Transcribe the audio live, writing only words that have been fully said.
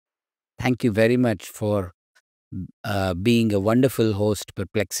thank you very much for being a wonderful host,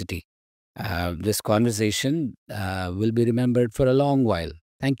 Perplexity. This conversation will be remembered for a long while.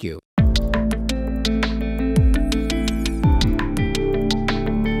 Thank you.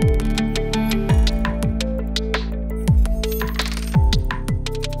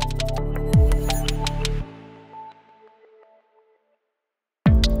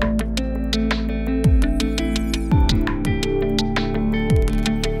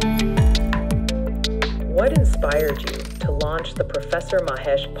 What inspired you to launch the Professor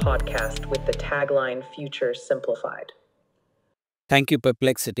Mahesh Podcast with the tagline Future Simplified? Thank you,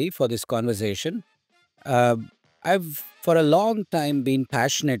 Perplexity, for this conversation. Uh, I've, for a long time, been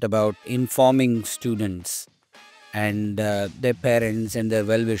passionate about informing students and their parents and their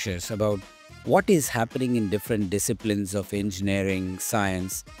well wishers about what is happening in different disciplines of engineering,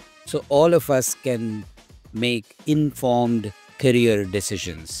 science, so all of us can make informed career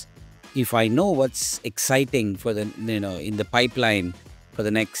decisions. If I know what's exciting for in the pipeline for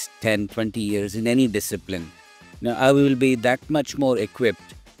the next 10, 20 years in any discipline, I will be that much more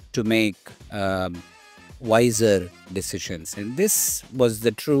equipped to make wiser decisions. And this was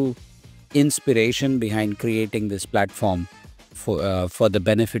the true inspiration behind creating this platform for the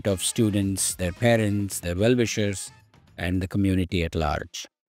benefit of students, their parents, their well-wishers, and the community at large.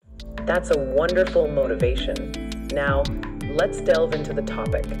 That's a wonderful motivation. Now, let's delve into the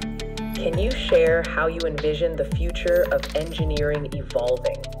topic. Can you share how you envision the future of engineering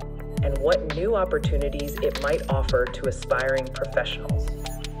evolving and what new opportunities it might offer to aspiring professionals?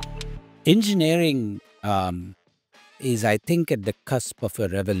 Engineering is, I think, at the cusp of a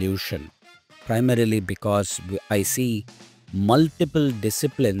revolution, primarily because I see multiple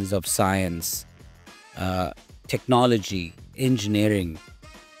disciplines of science, technology, engineering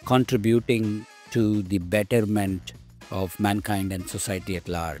contributing to the betterment of mankind and society at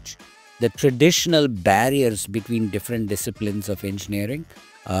large. The traditional barriers between different disciplines of engineering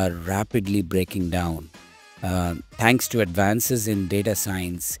are rapidly breaking down. Thanks to advances in data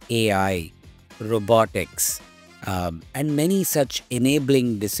science, AI, robotics, and many such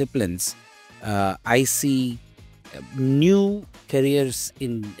enabling disciplines, I see new careers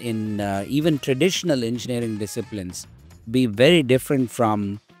in even traditional engineering disciplines be very different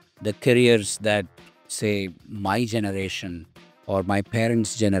from the careers that, say, my generation or my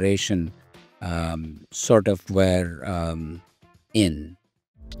parents' generation sort of were in.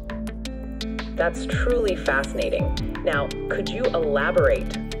 That's truly fascinating. Now, could you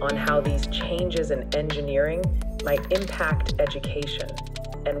elaborate on how these changes in engineering might impact education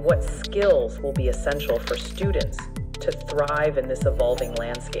and what skills will be essential for students to thrive in this evolving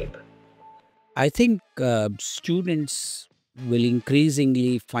landscape? I think students will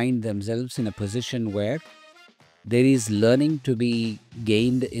increasingly find themselves in a position where there is learning to be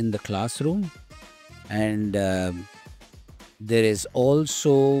gained in the classroom, and there is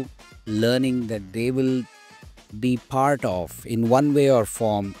also learning that they will be part of in one way or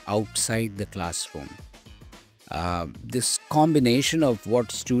form outside the classroom. This combination of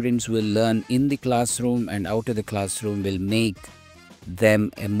what students will learn in the classroom and out of the classroom will make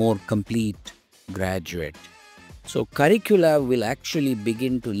them a more complete graduate. So curricula will actually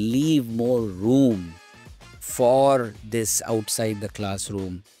begin to leave more room for this outside the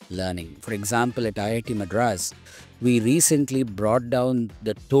classroom learning. For example, at IIT Madras, we recently brought down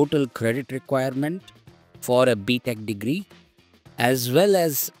the total credit requirement for a BTech degree, as well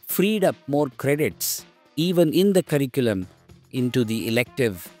as freed up more credits even in the curriculum into the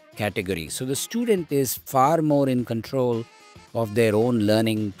elective category. So the student is far more in control of their own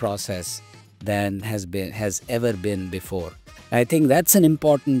learning process than has ever been before. I think that's an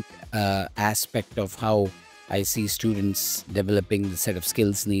important aspect of how I see students developing the set of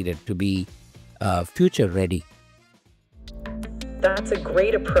skills needed to be future ready. That's a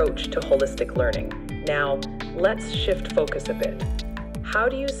great approach to holistic learning. Now, let's shift focus a bit. How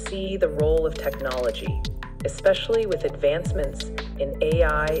do you see the role of technology, especially with advancements in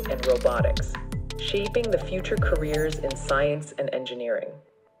AI and robotics, shaping the future careers in science and engineering?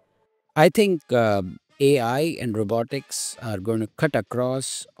 I think AI and robotics are going to cut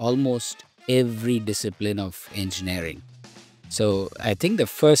across almost every discipline of engineering. So I think the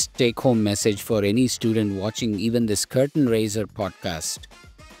first take-home message for any student watching even this Curtain Raiser podcast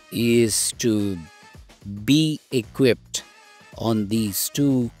is to be equipped on these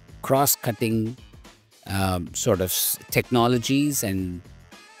two cross-cutting sort of technologies and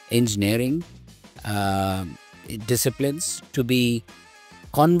engineering disciplines, to be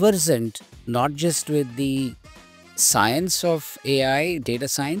conversant not just with the science of AI, data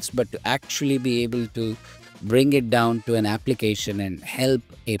science, but to actually be able to bring it down to an application and help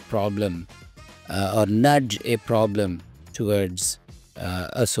a problem or nudge a problem towards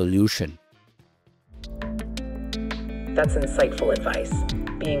a solution. That's insightful advice.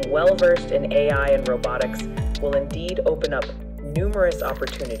 Being well versed in AI and robotics will indeed open up numerous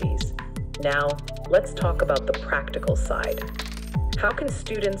opportunities. Now, let's talk about the practical side. How can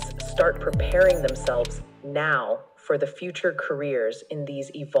students start preparing themselves now for the future careers in these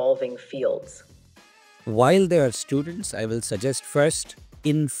evolving fields? While they are students, I will suggest first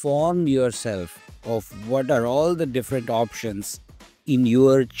inform yourself of what are all the different options in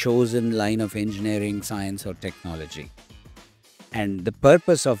your chosen line of engineering, science, or technology. And the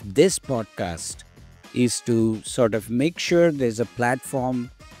purpose of this podcast is to sort of make sure there's a platform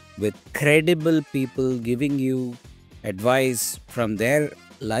with credible people giving you advice from their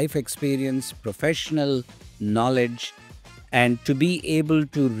life experience, professional knowledge, and to be able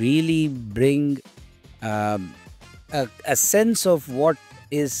to really bring a sense of what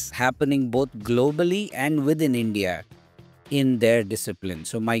is happening both globally and within India in their discipline.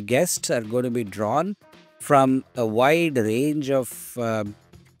 So my guests are going to be drawn from a wide range of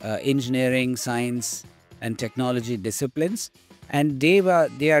engineering, science, and technology disciplines, and they are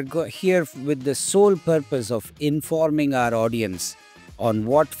here with the sole purpose of informing our audience on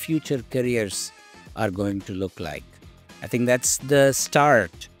what future careers are going to look like. I think that's the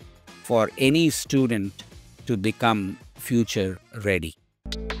start for any student to become future ready.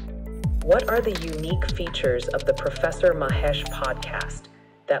 What are the unique features of the Professor Mahesh Podcast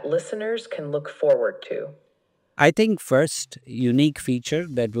that listeners can look forward to? I think first unique feature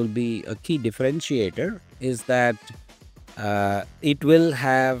that will be a key differentiator is that it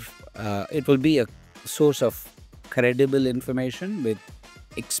will be a source of credible information with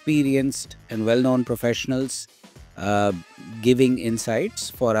experienced and well-known professionals giving insights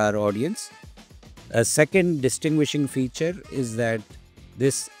for our audience. A second distinguishing feature is that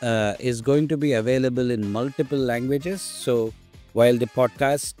this is going to be available in multiple languages. So while the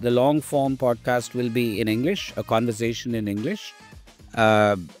long form podcast will be in English, a conversation in English,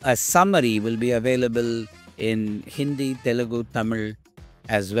 a summary will be available in Hindi, Telugu, Tamil,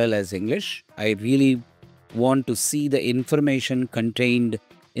 as well as English. I really want to see the information contained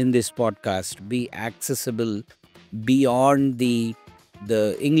in this podcast be accessible beyond the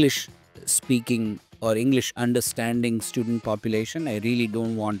English speaking or English understanding student population. I really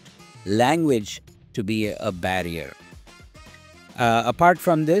don't want language to be a barrier. Apart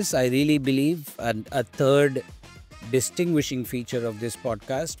from this, I really believe a third distinguishing feature of this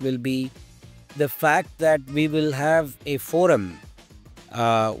podcast will be the fact that we will have a forum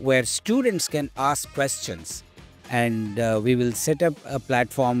where students can ask questions, and we will set up a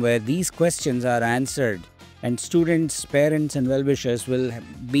platform where these questions are answered, and students, parents, and well-wishers will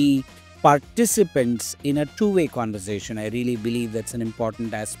be participants in a two-way conversation. I really believe that's an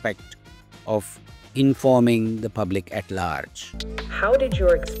important aspect of informing the public at large. How did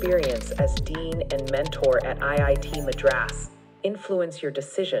your experience as dean and mentor at IIT Madras influence your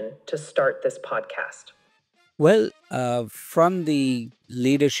decision to start this podcast? Well, from the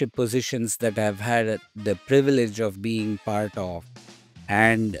leadership positions that I've had the privilege of being part of,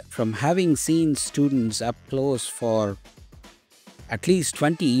 and from having seen students up close for at least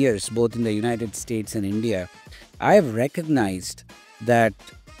 20 years, both in the United States and India, I have recognized that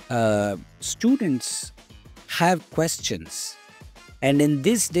students have questions. And in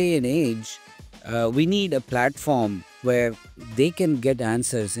this day and age, we need a platform where they can get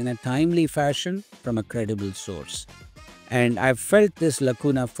answers in a timely fashion from a credible source. And I've felt this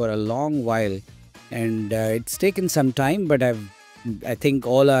lacuna for a long while, and it's taken some time, but I think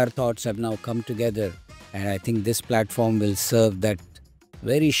all our thoughts have now come together, and I think this platform will serve that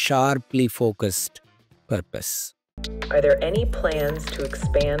very sharply focused purpose. Are there any plans to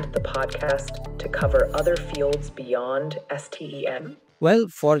expand the podcast to cover other fields beyond STEM? Well,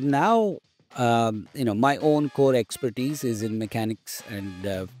 for now, my own core expertise is in mechanics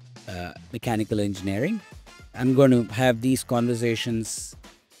and mechanical engineering. I'm going to have these conversations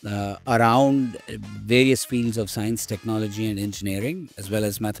around various fields of science, technology, and engineering, as well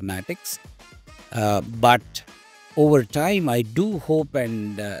as mathematics. But over time, I do hope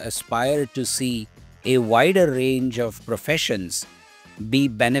and aspire to see a wider range of professions be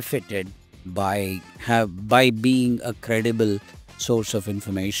benefited by being a credible source of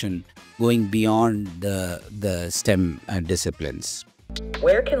information going beyond the STEM disciplines.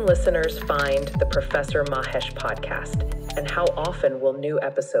 Where can listeners find the Professor Mahesh Podcast, and how often will new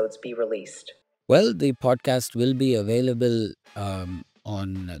episodes be released? Well, the podcast will be available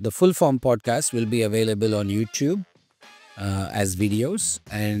the full form podcast will be available on YouTube, as videos,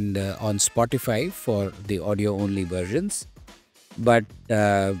 and on Spotify for the audio-only versions. But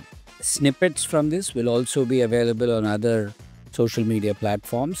snippets from this will also be available on other social media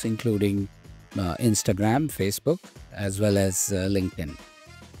platforms, including Instagram, Facebook, as well as LinkedIn.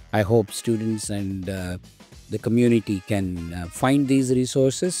 I hope students and the community can find these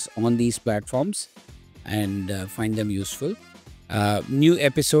resources on these platforms and find them useful. New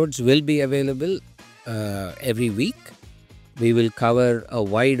episodes will be available every week. We will cover a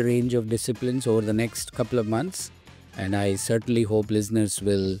wide range of disciplines over the next couple of months, and I certainly hope listeners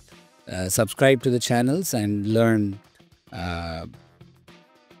will subscribe to the channels and learn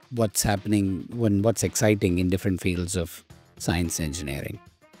what's happening, what's exciting in different fields of science and engineering.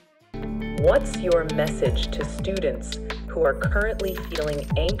 What's your message to students who are currently feeling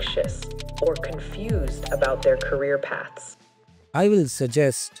anxious or confused about their career paths? I will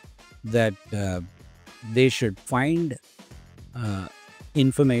suggest that they should find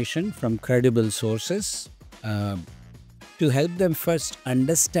information from credible sources to help them first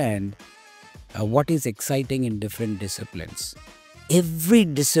understand what is exciting in different disciplines. Every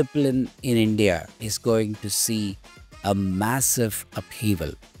discipline in India is going to see a massive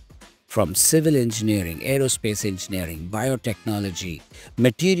upheaval, from civil engineering, aerospace engineering, biotechnology,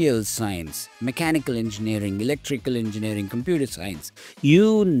 materials science, mechanical engineering, electrical engineering, computer science.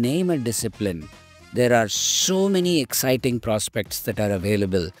 You name a discipline, there are so many exciting prospects that are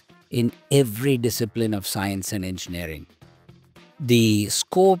available in every discipline of science and engineering. The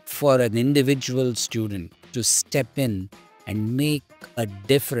scope for an individual student to step in and make a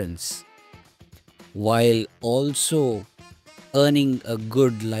difference while also earning a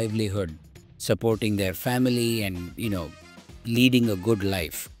good livelihood, supporting their family and, leading a good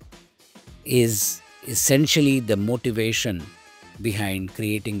life is essentially the motivation behind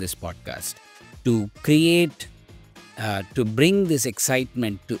creating this podcast. To bring this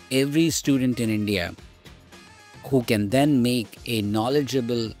excitement to every student in India who can then make a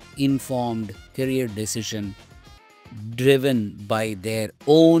knowledgeable, informed career decision driven by their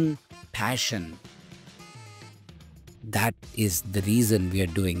own passion. That is the reason we are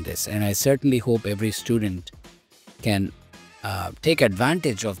doing this. And I certainly hope every student can take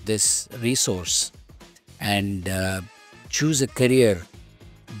advantage of this resource and choose a career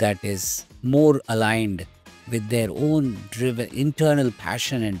that is more aligned with their own internal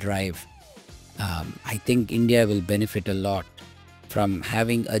passion and drive. I think India will benefit a lot from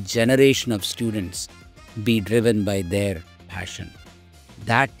having a generation of students be driven by their passion.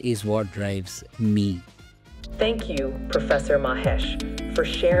 That is what drives me. Thank you, Professor Mahesh, for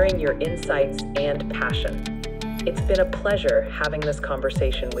sharing your insights and passion. It's been a pleasure having this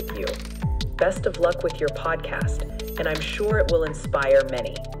conversation with you. Best of luck with your podcast, and I'm sure it will inspire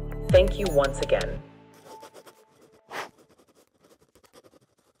many. Thank you once again.